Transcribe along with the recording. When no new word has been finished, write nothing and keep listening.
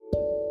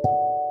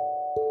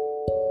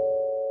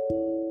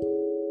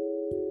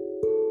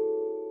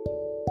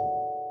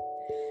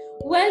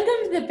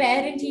Welcome to the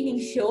Parentteening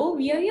Show.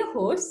 We are your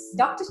hosts,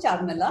 Dr.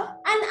 Sharmila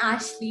and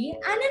Ashley.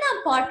 And in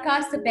our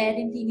podcast, the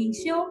Parentteening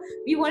Show,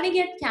 we want to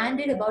get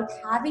candid about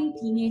having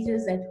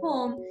teenagers at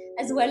home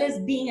as well as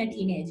being a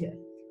teenager.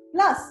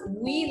 Plus,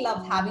 we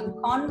love having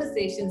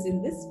conversations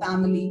in this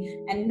family,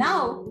 and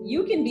now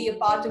you can be a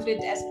part of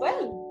it as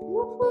well.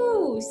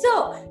 Woohoo!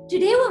 So,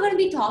 today we're going to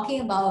be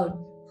talking about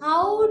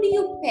how do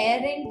you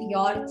parent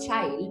your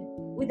child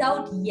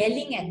without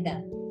yelling at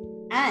them?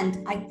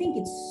 And I think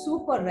it's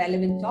super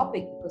relevant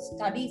topic because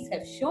studies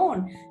have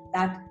shown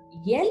that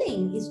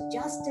yelling is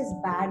just as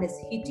bad as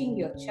hitting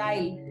your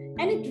child.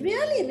 And it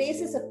really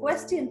raises a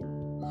question,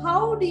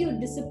 how do you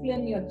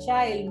discipline your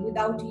child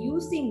without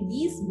using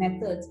these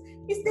methods?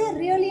 Is there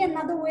really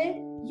another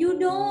way? You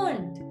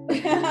don't.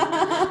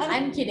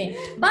 I'm kidding.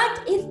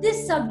 But if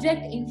this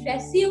subject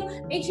interests you,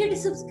 make sure to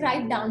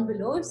subscribe down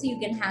below so you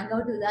can hang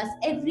out with us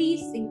every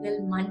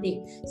single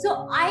Monday.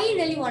 So I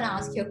really want to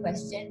ask you a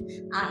question.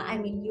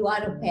 You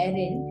are a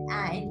parent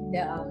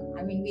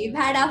and we've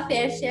had our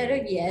fair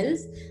share of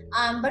yells.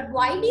 But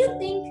why do you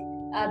think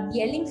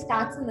yelling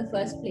starts in the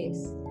first place?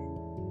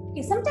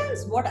 Okay,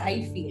 sometimes what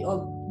I feel,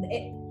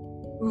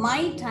 or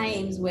my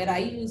times where I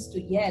used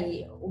to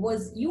yell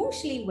was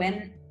usually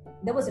when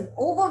there was an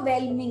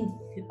overwhelming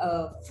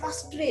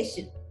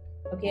frustration,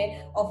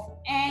 of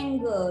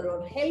anger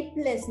or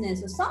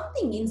helplessness or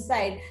something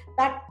inside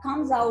that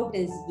comes out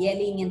as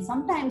yelling. And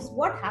sometimes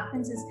what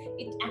happens is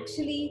it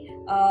actually,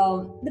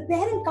 the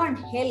parent can't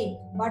help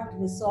but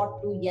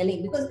resort to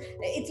yelling because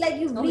it's like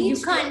you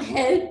can't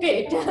help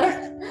it.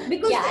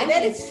 Because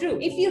it's true.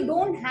 If you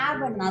don't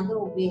have another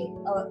way,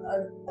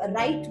 a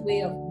right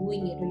way of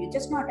doing it, or you're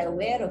just not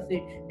aware of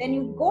it, then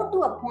you go to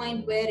a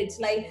point where it's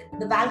like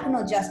the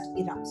volcano just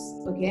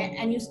erupts,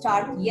 and you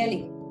start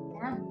yelling.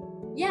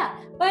 Yeah,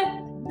 but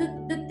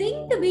the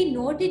thing to be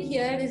noted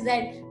here is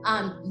that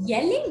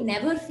yelling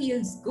never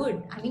feels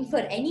good. For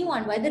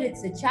anyone, whether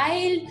it's a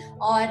child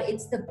or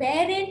it's the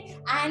parent.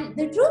 And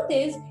the truth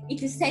is,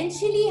 it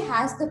essentially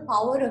has the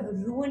power of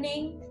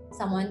ruining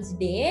someone's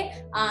day,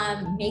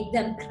 make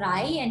them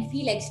cry and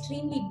feel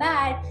extremely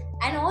bad.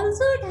 And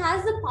also it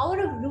has the power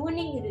of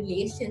ruining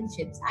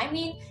relationships.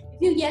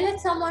 If you yell at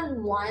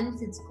someone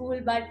once, it's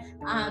cool, but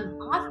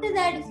after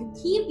that, if you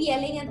keep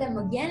yelling at them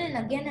again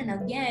and again and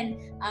again,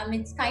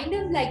 it's kind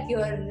of like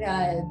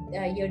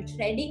you're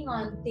treading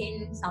on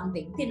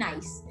thin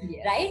ice,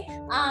 right?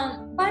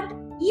 But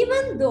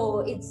even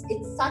though it's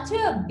such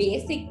a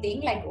basic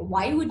thing, like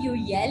why would you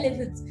yell if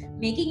it's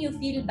making you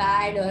feel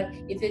bad or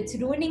if it's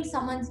ruining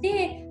someone's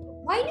day?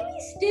 Why do we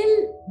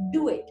still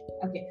do it?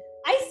 Okay,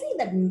 I see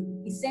that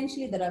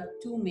essentially there are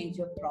two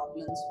major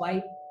problems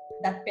why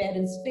that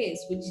parents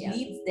face, which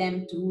leads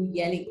them to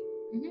yelling.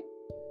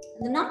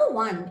 The number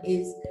one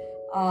is,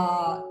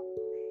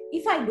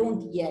 if I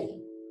don't yell,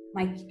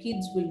 my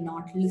kids will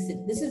not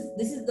listen. This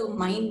is the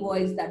mind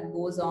voice that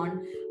goes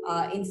on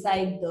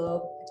inside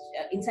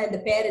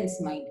the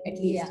parent's mind, at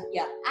least.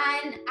 Yeah.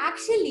 And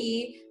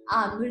actually,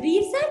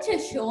 research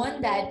has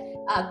shown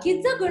that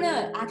kids are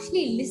gonna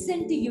actually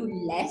listen to you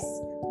less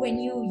when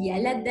you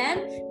yell at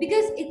them,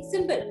 because it's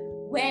simple.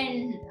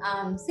 When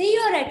say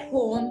you're at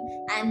home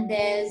and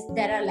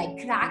there are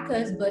like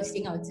crackers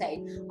bursting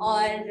outside,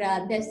 or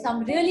there's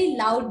some really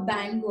loud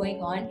band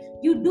going on,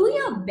 you do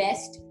your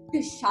best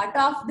to shut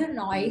off the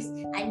noise,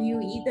 and you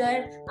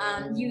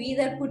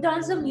either put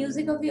on some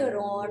music of your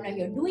own or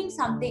you're doing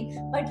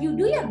something, but you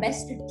do your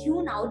best to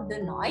tune out the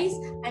noise.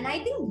 And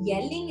I think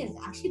yelling is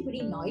actually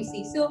pretty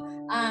noisy. So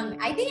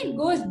I think it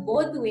goes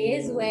both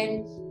ways.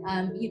 When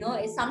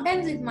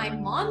sometimes if my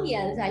mom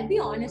yells, I'll be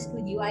honest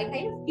with you, I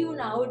kind of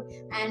tune out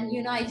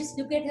and I just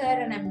look at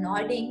her and I'm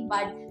nodding,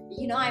 but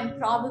I'm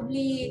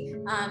probably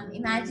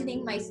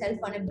imagining myself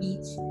on a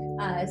beach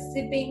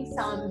sipping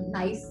some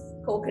nice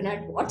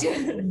coconut water.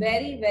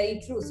 Very,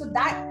 very true. So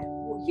that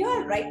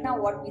here right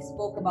now what we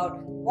spoke about,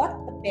 what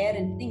the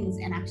parent thinks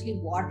and actually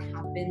what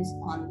happens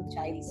on the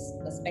child's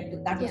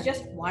perspective, that was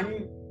just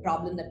one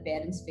problem that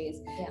parents face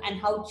and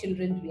how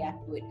children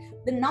react to it.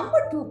 The number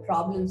two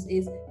problems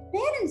is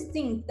parents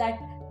think that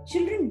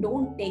children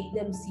don't take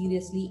them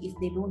seriously if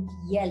they don't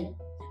yell.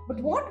 But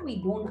what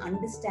we don't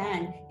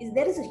understand is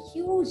there is a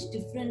huge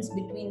difference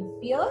between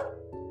fear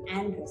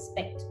and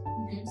respect.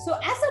 So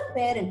as a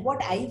parent,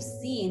 what I've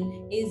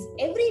seen is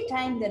every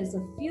time there is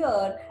a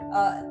fear,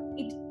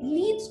 it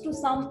leads to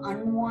some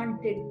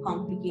unwanted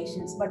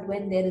complications. But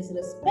when there is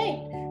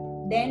respect,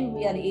 then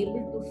we are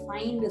able to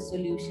find a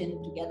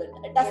solution together.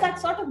 Does that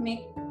sort of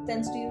make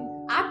sense to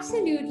you?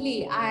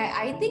 Absolutely.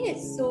 I think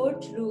it's so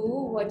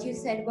true what you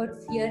said about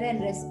fear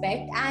and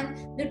respect.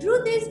 And the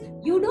truth is,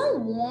 you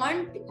don't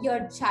want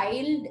your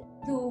child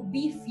to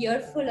be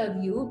fearful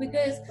of you,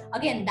 because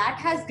again, that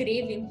has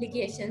grave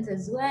implications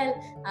as well,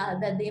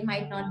 that they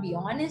might not be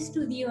honest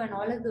with you and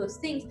all of those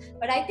things.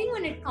 But I think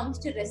when it comes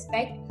to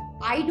respect,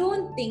 I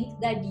don't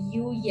think that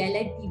you yell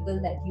at people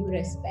that you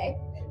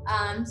respect.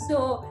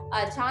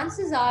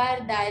 Chances are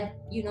that,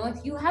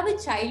 if you have a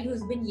child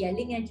who's been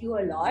yelling at you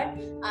a lot,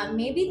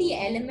 maybe the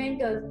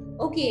element of,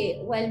 okay,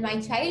 well,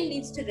 my child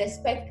needs to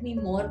respect me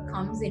more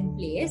comes in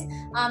place.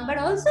 But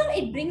also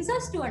it brings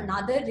us to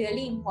another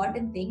really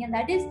important thing, and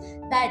that is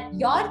that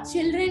your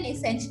children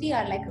essentially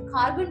are like a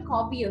carbon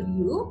copy of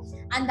you,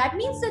 and that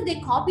means that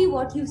they copy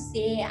what you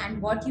say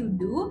and what you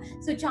do.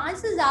 So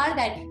chances are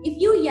that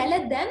if you yell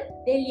at them,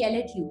 they'll yell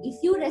at you.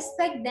 If you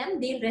respect them,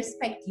 they'll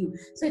respect you.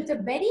 So it's a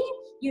very,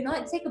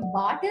 it's like a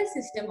barter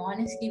system,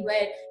 honestly,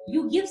 where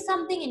you give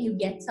something and you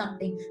get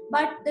something.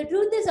 But the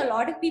truth is, a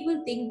lot of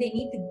people think they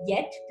need to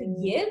get to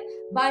give,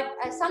 but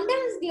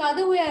sometimes the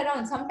other way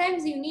around.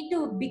 Sometimes you need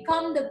to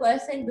become the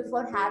person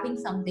before having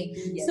something.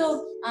 Yes.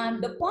 So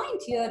the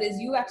point here is,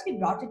 you actually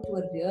brought it to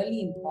a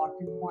really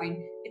important point.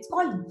 It's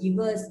called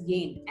giver's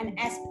gain. And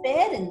as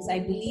parents, I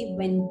believe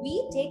when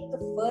we take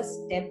the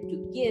first step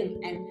to give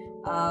and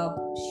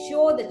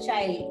show the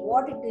child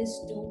what it is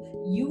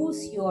to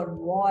use your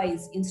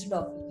voice instead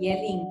of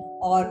yelling,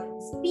 or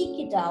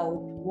speak it out,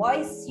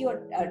 voice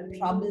your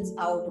troubles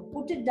out,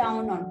 put it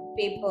down on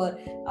paper,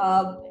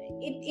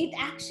 it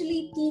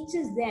actually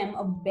teaches them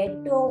a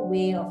better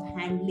way of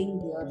handling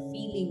their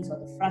feelings or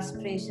the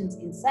frustrations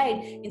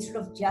inside, instead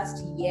of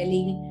just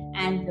yelling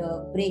and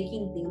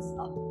breaking things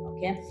up.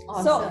 Okay.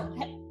 Awesome.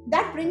 So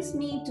that brings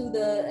me to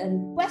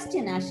the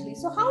question, Ashley.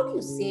 So how do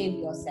you save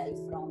yourself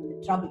from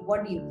the trouble?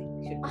 What do you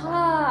think should be done?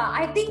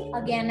 I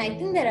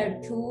think there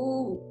are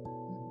two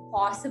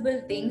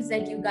possible things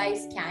that you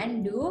guys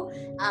can do.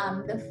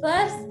 The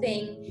first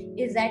thing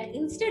is that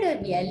instead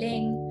of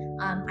yelling,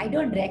 I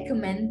don't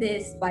recommend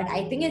this, but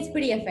I think it's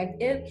pretty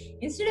effective.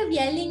 Instead of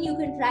yelling, you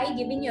can try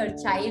giving your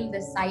child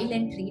the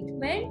silent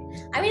treatment.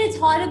 I mean, it's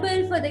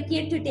horrible for the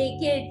kid to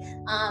take it,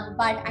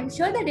 but I'm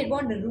sure that it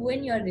won't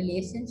ruin your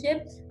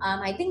relationship.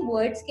 I think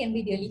words can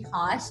be really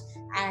harsh,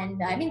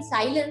 and I mean,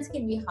 silence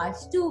can be harsh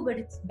too, but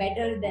it's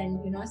better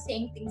than,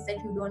 saying things that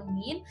you don't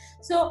mean.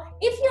 So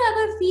if you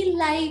ever feel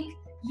like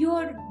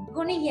you're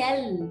gonna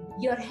yell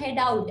your head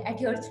out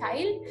at your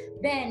child,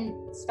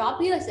 then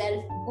stop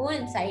yourself, go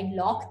inside,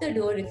 lock the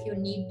door if you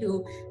need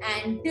to,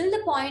 and till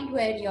the point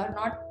where you're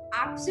not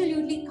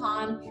absolutely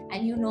calm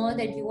and you know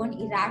that you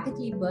won't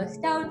erratically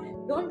burst out,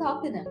 don't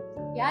talk to them.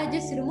 Yeah,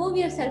 just remove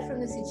yourself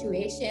from the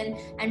situation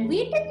and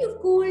wait till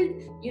you've cooled,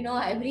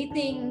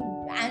 everything,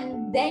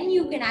 and then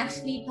you can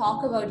actually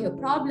talk about your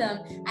problem.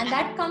 And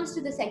that comes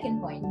to the second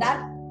point.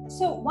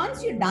 So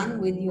once you're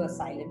done with your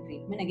silent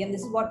treatment, again,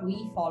 this is what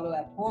we follow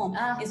at home,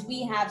 is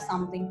we have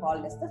something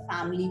called as the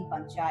family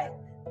panchayat,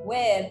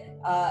 where,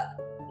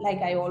 like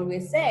I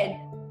always said,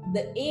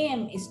 the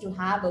aim is to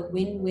have a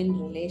win-win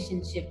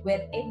relationship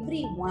where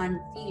everyone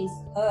feels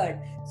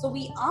heard. So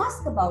we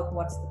ask about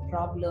what's the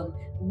problem,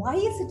 why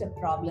is it a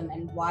problem,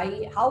 and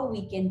how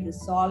we can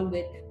resolve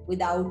it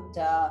without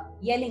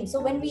yelling.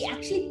 So when we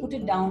actually put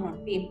it down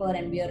on paper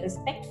and we are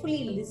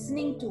respectfully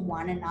listening to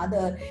one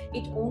another,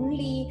 it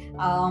only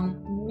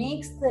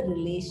makes the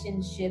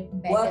relationship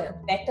work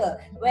better.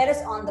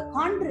 Whereas on the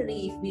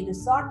contrary, if we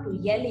resort to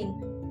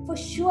yelling, for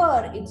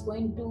sure it's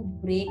going to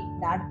break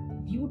that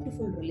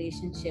beautiful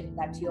relationship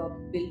that you're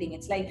building.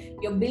 It's like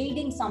you're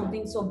building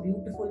something so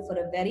beautiful for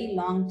a very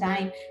long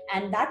time,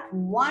 and that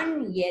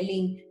one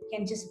yelling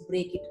can just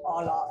break it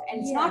all off,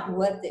 and it's not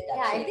worth it.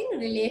 Actually. Yeah, I think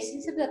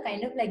relationships are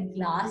kind of like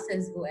glass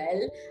as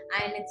well,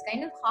 and it's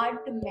kind of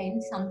hard to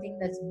mend something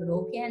that's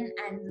broken,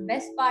 and the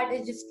best part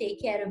is just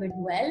take care of it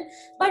well.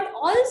 But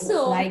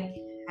also, it's like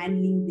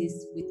handling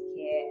this with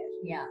care.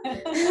 Yeah.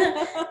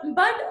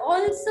 But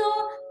also,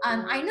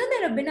 I know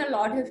there have been a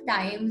lot of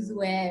times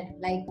where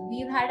like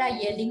we've had our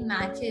yelling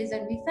matches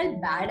and we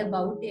felt bad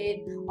about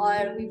it,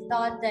 or we've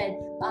thought that,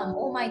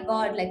 oh my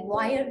God, like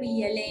why are we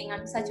yelling?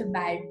 I'm such a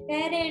bad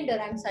parent, or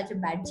I'm such a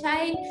bad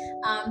child.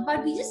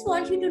 But we just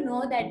want you to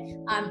know that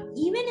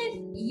even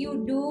if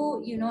you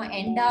do,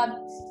 end up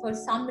for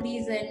some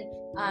reason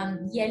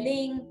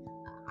yelling,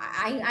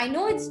 I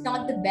know it's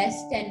not the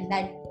best and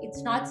that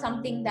it's not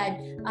something that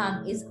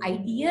is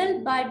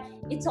ideal, but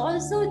it's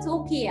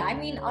okay. I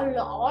mean,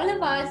 all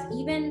of us,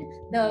 even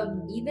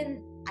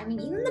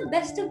the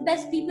best of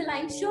best people,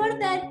 I'm sure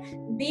that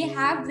they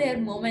have their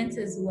moments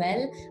as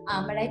well.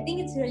 But I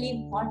think it's really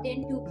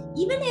important to,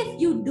 even if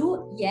you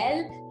do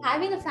yell,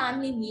 having a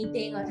family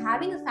meeting or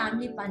having a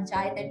family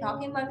panchayat and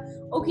talking about,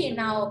 okay,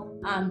 now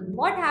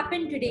what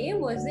happened today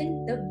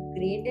wasn't the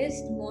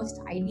greatest, most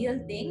ideal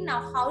thing.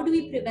 Now, how do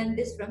we prevent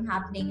this from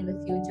happening in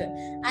the future?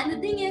 And the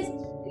thing is,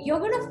 you're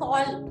going to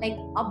fall like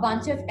a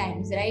bunch of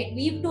times, right?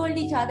 We've told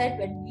each other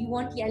that we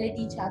won't yell at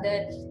each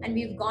other, and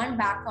we've gone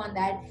back on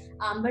that.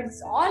 But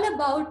it's all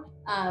about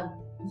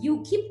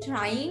you keep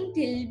trying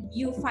till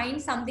you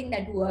find something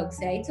that works,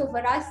 right? So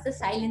for us, the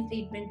silent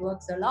treatment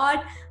works a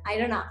lot. I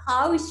don't know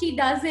how she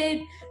does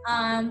it.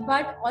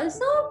 But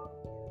also,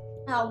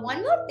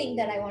 one more thing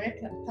that I want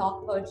to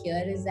talk about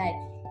here is that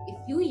if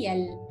you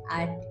yell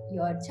at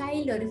your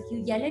child or if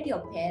you yell at your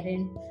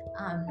parent,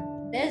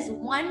 there's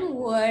one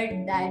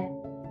word that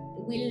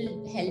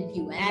will help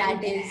you,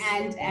 and that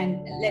is,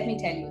 and let me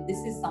tell you, this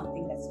is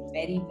something that's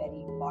very,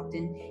 very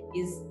important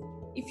is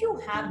if you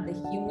have the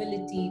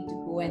humility to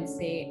go and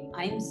say,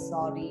 I'm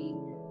sorry,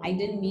 I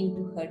didn't mean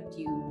to hurt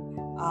you,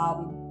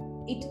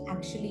 it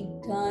actually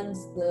turns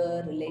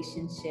the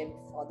relationship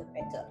for the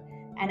better.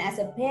 And as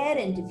a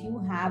parent, if you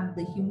have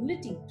the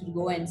humility to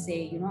go and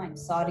say, I'm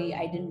sorry,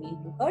 I didn't mean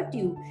to hurt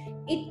you,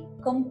 it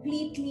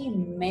completely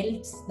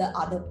melts the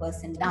other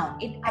person down.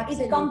 It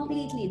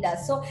completely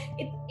does. So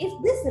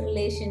if this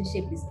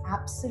relationship is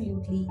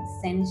absolutely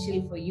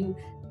essential for you,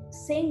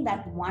 saying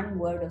that one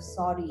word of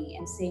sorry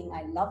and saying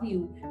I love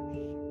you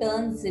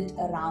turns it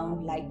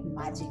around like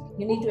magic.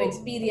 You need to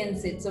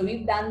experience it. So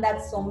we've done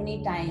that so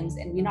many times,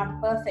 and we're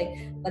not perfect,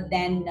 but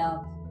then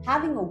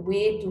having a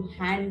way to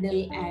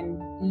handle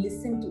and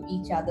listen to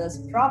each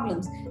other's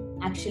problems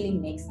actually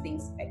makes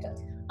things better.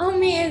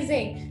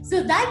 Amazing.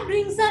 So that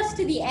brings us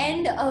to the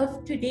end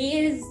of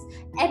today's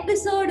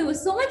episode. It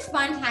was so much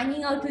fun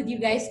hanging out with you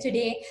guys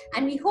today,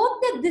 and we hope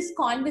that this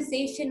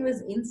conversation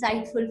was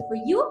insightful for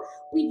you.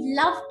 We'd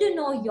love to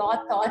know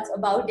your thoughts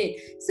about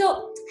it.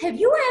 So, have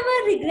you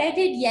ever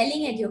regretted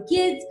yelling at your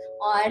kids,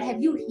 or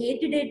have you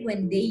hated it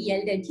when they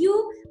yelled at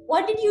you?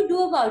 What did you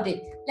do about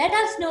it? Let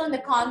us know in the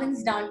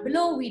comments down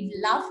below. We'd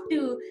love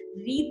to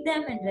read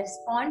them and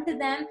respond to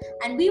them.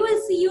 And we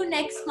will see you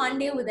next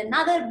Monday with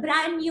another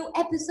brand new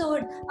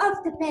episode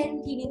of the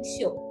Parentteening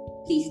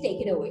Show. Please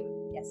take it away.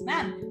 Yes,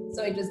 ma'am.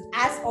 So it was,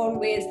 as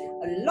always,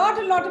 a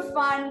lot of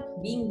fun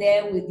being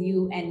there with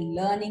you and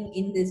learning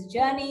in this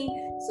journey.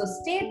 So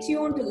stay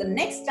tuned till the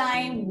next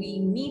time we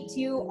meet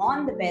you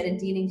on the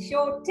Parentteening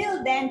Show.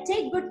 Till then,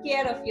 take good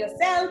care of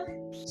yourself.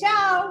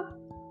 Ciao.